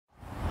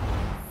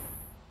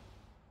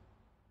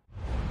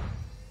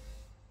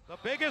The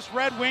biggest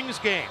Red Wings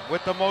game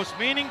with the most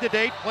meaning to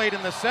date played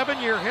in the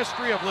 7-year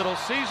history of Little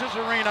Caesars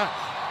Arena.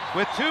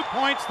 With 2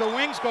 points, the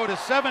Wings go to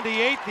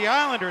 78. The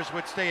Islanders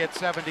would stay at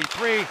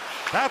 73.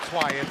 That's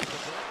why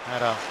it's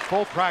at a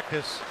full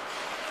practice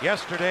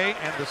yesterday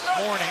and this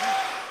morning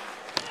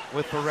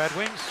with the Red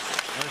Wings.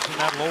 Nursing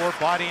that lower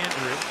body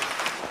injury.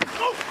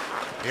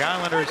 The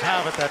Islanders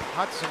have it. That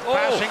Hudson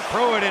passing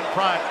Pruitt in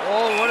front.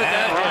 Oh, what did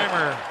that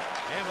Reimer.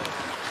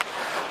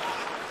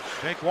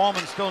 Jake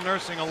Wallman still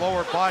nursing a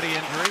lower body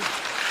injury.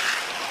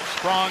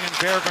 Strong and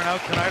Berggren out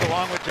tonight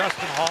along with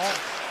Justin Hall.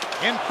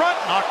 In front,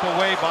 knocked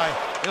away by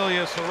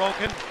Ilya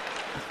Sorokin.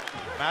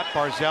 Matt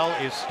Barzal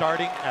is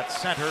starting at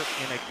center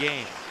in a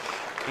game.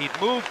 He'd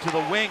moved to the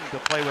wing to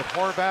play with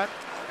Horvat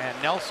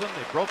and Nelson.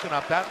 They've broken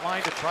up that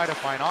line to try to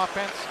find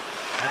offense.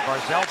 And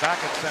Barzal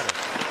back at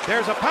center.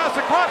 There's a pass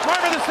across,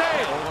 Reimer the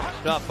save!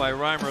 Stopped by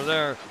Reimer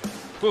there.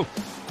 Whew.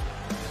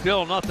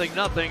 Still nothing,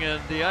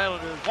 and the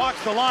Islanders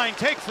walks the line,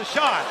 takes the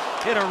shot,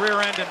 hit a rear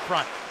end in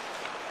front.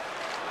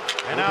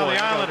 And now the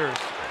Islanders,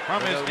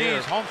 from his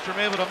knees, Holmstrom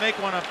able to make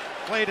one a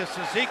play to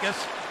Cizikas.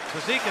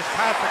 Cizikas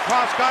passed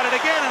across, got it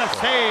again, and a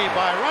save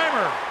by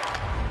Reimer.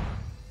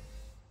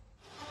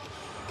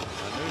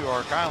 The New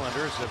York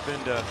Islanders have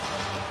been to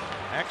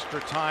extra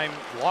time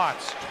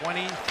lots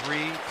 23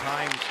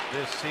 times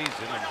this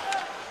season and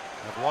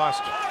have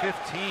lost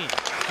 15 in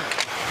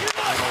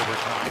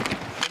overtime.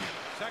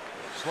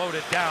 Slowed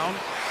it down.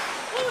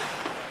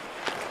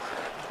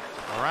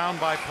 Around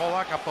by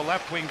Polak up the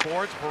left wing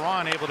boards.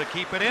 Perron able to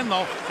keep it in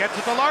though. Gets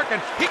it to Larkin.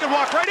 He can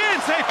walk right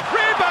in. Safe.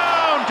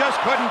 Rebound. Just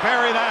couldn't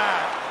parry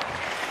that.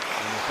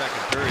 In the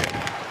second period.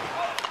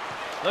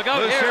 Look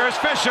out here. Here's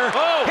Fisher.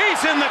 Oh.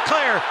 He's in the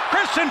clear.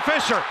 Christian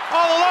Fisher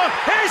all alone.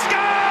 He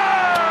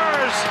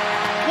scores!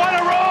 What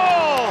a roll!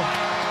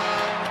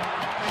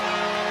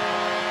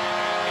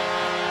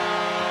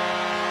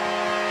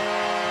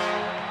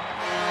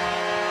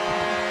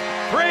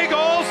 3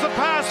 goals the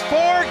past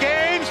 4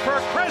 games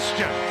for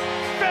Christian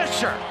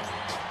Fisher.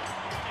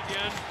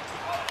 Again.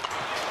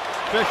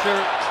 Fisher,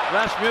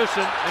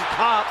 Rasmussen, and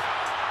Kopp.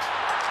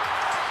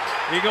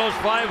 He goes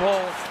 5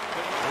 holes.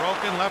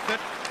 Sorokin left it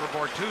for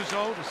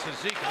Bortuzzo to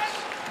Cizikas.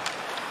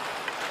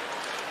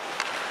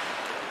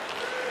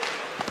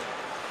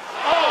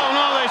 Oh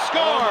no, they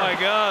score! Oh my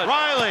God!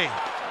 Riley.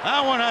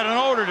 That one had an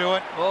odor to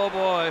it. Oh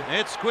boy.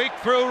 It squeaked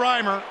through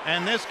Reimer,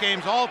 and this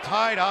game's all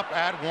tied up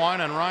at 1,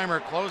 and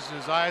Reimer closes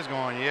his eyes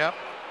going, yep,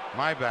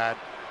 my bad.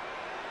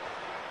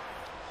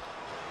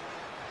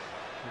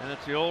 And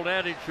it's the old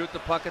adage, shoot the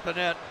puck at the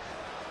net.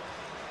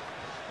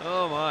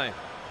 Oh my.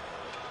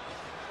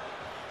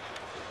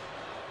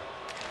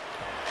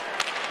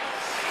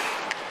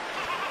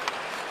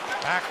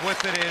 Back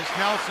with it is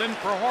Nelson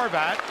for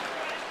Horvat.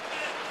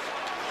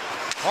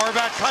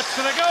 Horvat cuts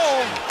to the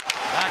goal.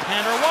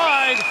 Backhander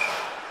wide.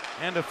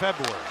 End of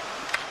February.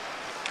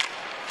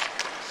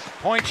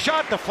 Point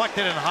shot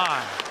deflected and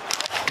high.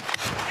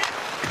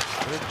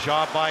 Good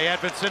job by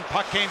Edvinsson.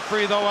 Puck came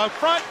free though out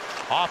front.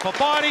 Off a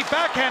body.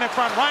 Backhand in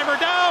front. Reimer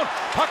down.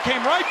 Puck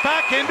came right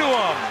back into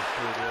him.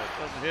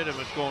 Doesn't hit him.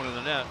 It's going in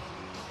the net.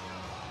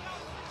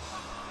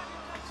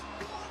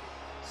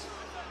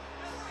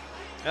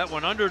 That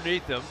went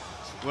underneath him.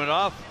 Went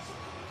off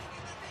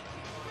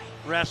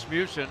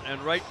Rasmussen and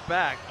right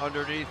back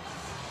underneath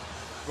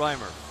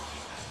Reimer.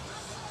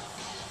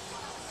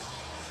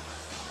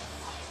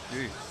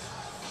 Gee.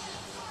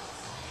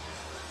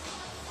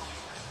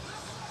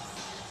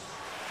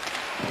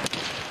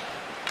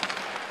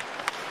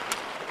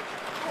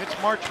 It's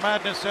March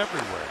Madness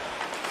everywhere.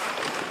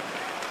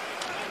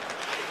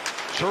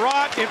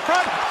 Sherratt in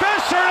front.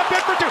 Fisher a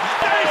bit for 2.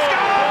 They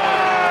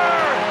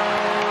score!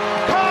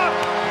 Kopp,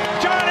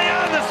 Johnny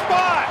on the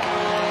spot.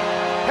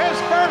 His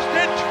first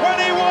in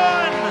 21.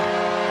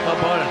 How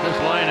about it? This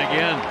line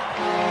again.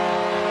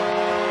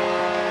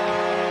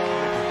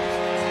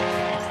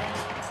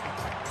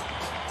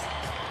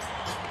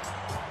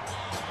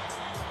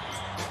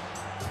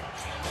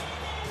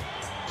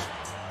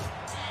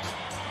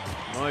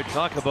 Boy,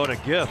 talk about a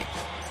gift.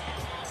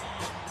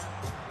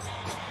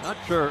 Not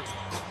sure.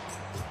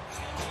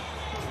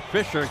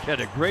 Fisher had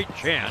a great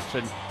chance,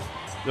 and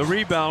the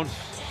rebound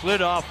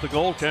slid off the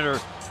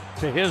goaltender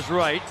to his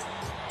right,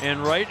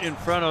 and right in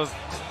front of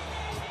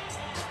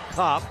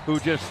Kopp, who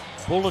just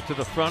pulled it to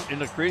the front in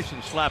the crease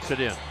and slapped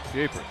it in.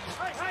 Jeepers.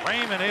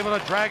 Raymond able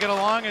to drag it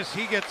along as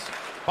he gets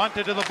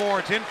bunted to the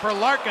boards. In for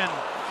Larkin.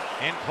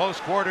 In close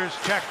quarters,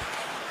 checked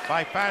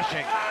by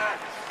Fasching.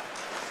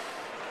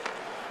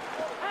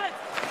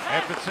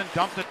 Edvinsson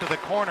dumped it to the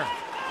corner.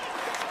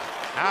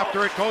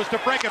 After it goes to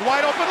Brinken,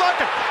 wide open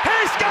Larkin.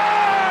 He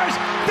scores!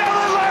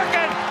 Dylan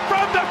Larkin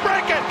from the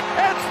Brinken.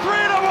 It's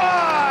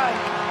 3-1.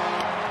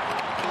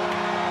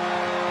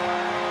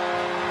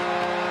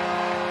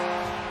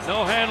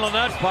 No handling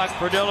that puck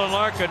for Dylan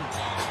Larkin.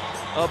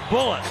 A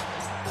bullet.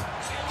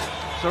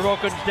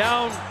 Sorokin's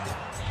down.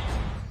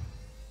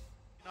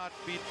 Not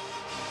be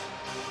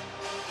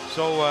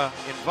so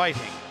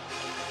inviting.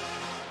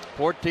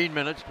 14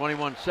 minutes,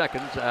 21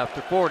 seconds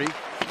after 40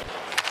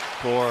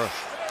 for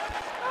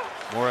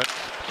Moritz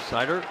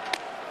Sider.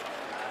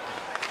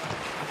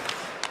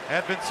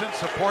 Edvinsson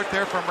support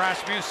there from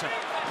Rasmussen.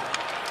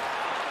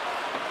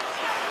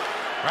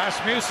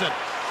 Rasmussen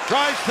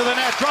drives to the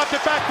net, dropped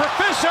it back for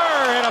Fisher,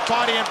 and a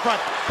body in front.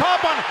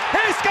 Pop on,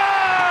 he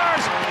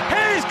scores!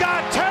 He's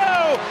got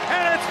two,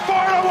 and it's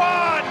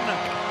 4-1.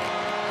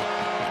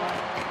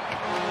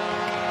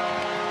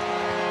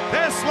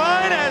 This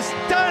line has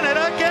done it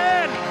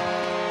again.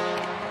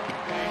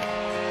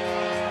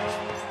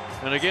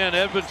 And again,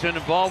 Edvinsson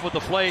involved with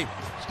the play,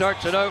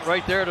 starts it out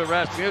right there to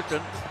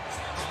Rasmussen.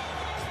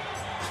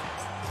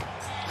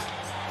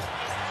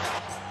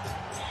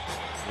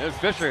 And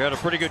Fisher had a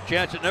pretty good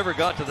chance. It never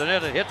got to the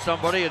net. It hit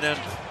somebody, and then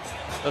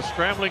a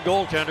scrambling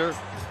goaltender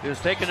is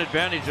taken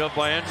advantage of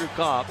by Andrew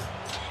Kopp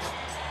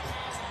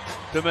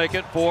to make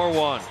it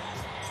 4-1.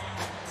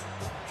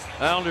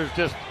 Islanders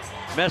just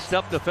messed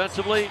up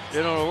defensively.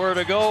 They don't know where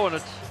to go, and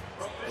it's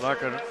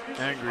Larkin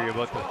angry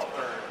about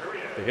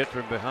the hit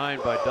from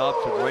behind by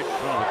Dobson right in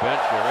front of the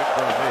bench here, right in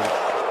front of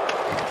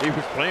me. He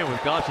was playing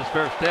with Goss's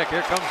fair stick.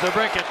 Here comes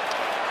DeBrincat.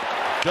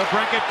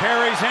 DeBrincat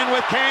carries in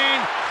with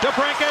Kane.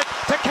 DeBrincat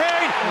to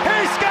Kane.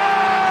 He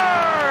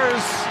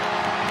scores!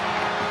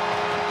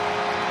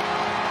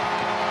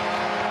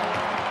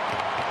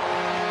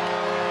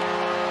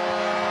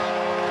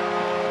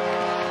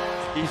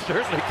 He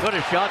certainly could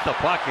have shot the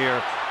puck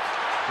here.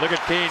 Look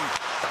at Kane,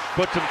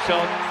 puts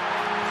himself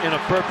in a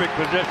perfect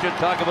position.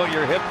 Talk about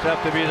your hips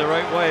have to be the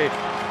right way.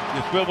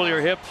 You swivel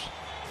your hips,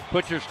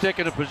 put your stick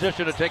in a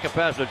position to take a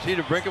pass. So see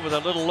DeBrincat with a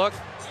little look,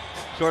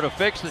 sort of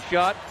fakes the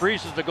shot,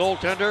 freezes the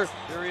goaltender.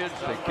 Periods,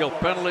 they kill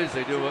penalties,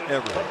 they do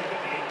everything.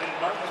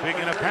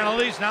 Speaking of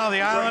penalties, now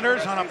the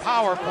Islanders on a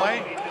power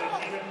play.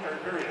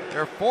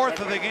 Their fourth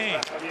of the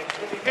game.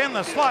 In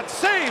the slot,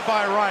 saved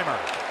by Reimer.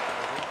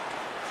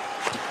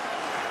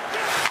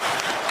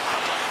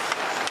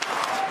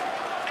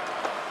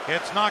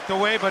 It's knocked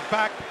away, but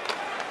back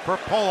for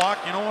Pollock.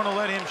 You don't want to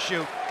let him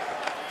shoot.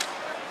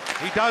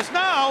 He does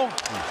now,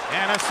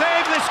 and a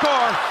save, they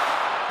score.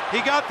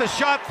 He got the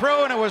shot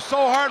through, and it was so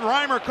hard,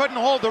 Reimer couldn't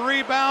hold the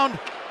rebound.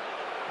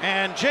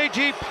 And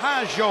J.G.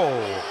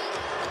 Pajot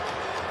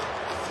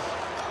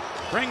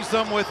brings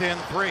them within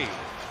 3.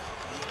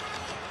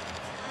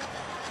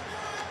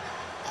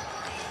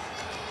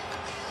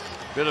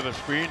 Bit of a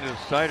screen to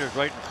Sider's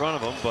right in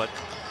front of him, but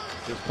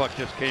this puck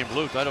just came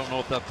loose. I don't know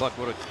if that puck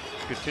would have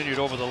continued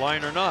over the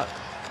line or not.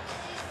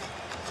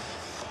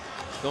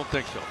 Don't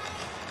think so.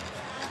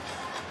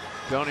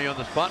 Johnny on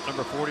the spot,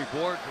 number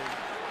 44.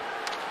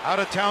 Out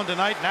of town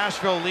tonight,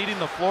 Nashville leading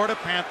the Florida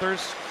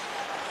Panthers.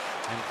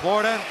 In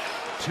Florida,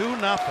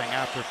 2-0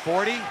 after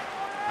 40.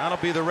 That'll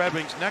be the Red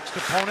Wings' next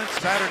opponent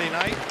Saturday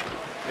night.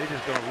 They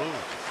just don't lose.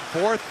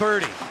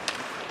 4:30.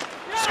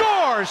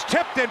 Scores!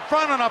 Tipped in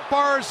front on a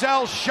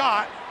Barzal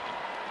shot.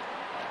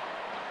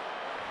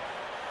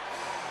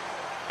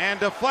 And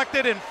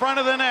deflected in front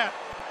of the net.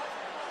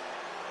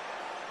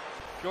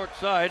 Short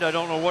side, I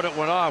don't know what it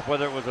went off,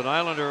 whether it was an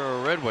Islander or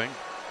a Red Wing.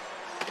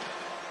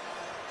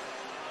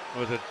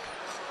 Was it?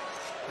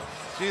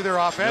 It's either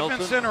off Nelson?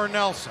 Edvinsson or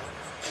Nelson.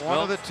 One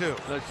of the two.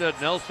 As I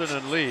said, Nelson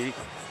and Lee,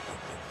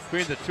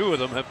 between the two of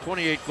them, have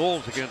 28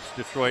 goals against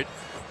Detroit,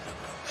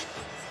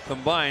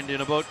 combined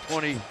in about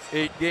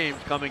 28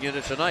 games coming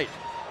into tonight.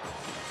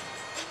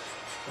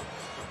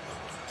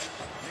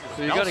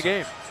 So you got a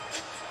game.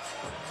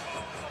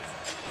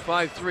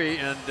 5-3,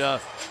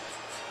 and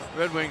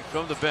Red Wings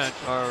from the bench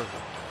are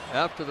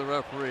after the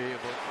referee.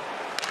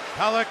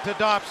 Pelech to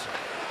Dobson.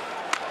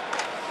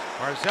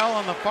 Barzal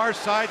on the far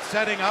side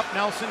setting up.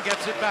 Nelson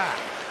gets it back.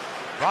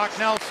 Brock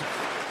Nelson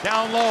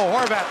down low.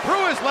 Horvat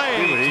through his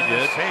legs. See what he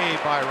did.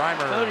 Saved by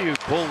Reimer. How do you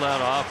pull that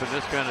off in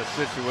this kind of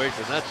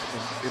situation? That's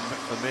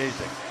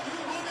amazing.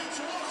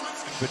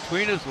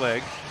 Between his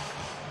legs.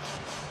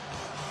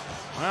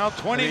 Well,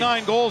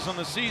 29 goals in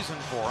the season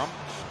for him.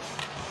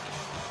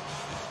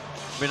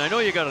 I mean, I know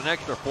you got an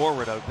extra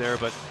forward out there,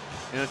 but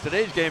in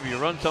today's game, if you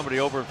run somebody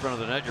over in front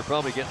of the net, you're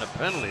probably getting a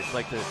penalty. It's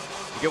like you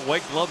get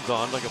white gloves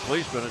on, like a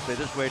policeman, and say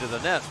this way to the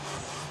net.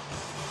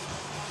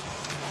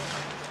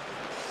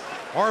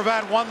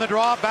 Horvat won the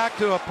draw, back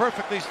to a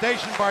perfectly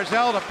stationed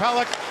Barzal to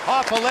Pelech,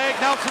 off a leg,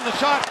 Nelson the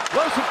shot,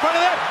 loose in front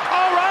of that.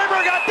 Oh,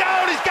 Reimer got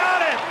down, he's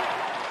got it!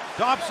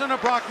 Dobson to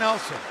Brock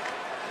Nelson.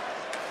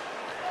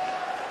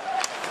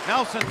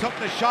 Nelson took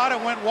the shot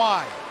and went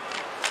wide.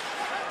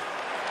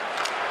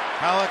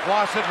 Pelech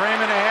lost it,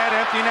 Raymond ahead,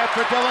 empty net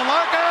for Dylan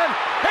Larkin.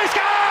 He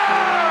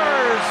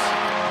scores!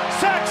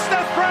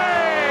 6-3!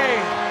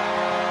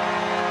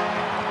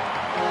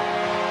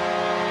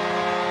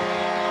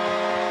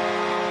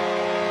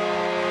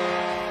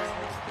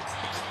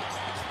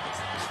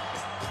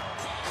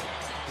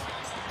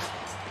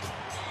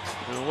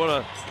 And what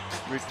a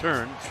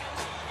return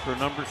for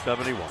number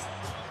 71.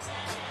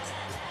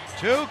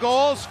 2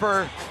 goals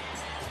for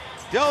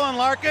Dylan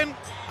Larkin,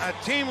 a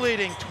team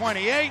leading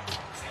 28.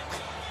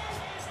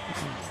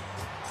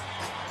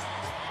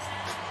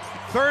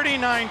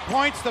 39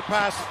 points the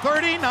past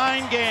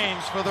 39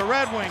 games for the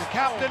Red Wing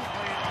captain.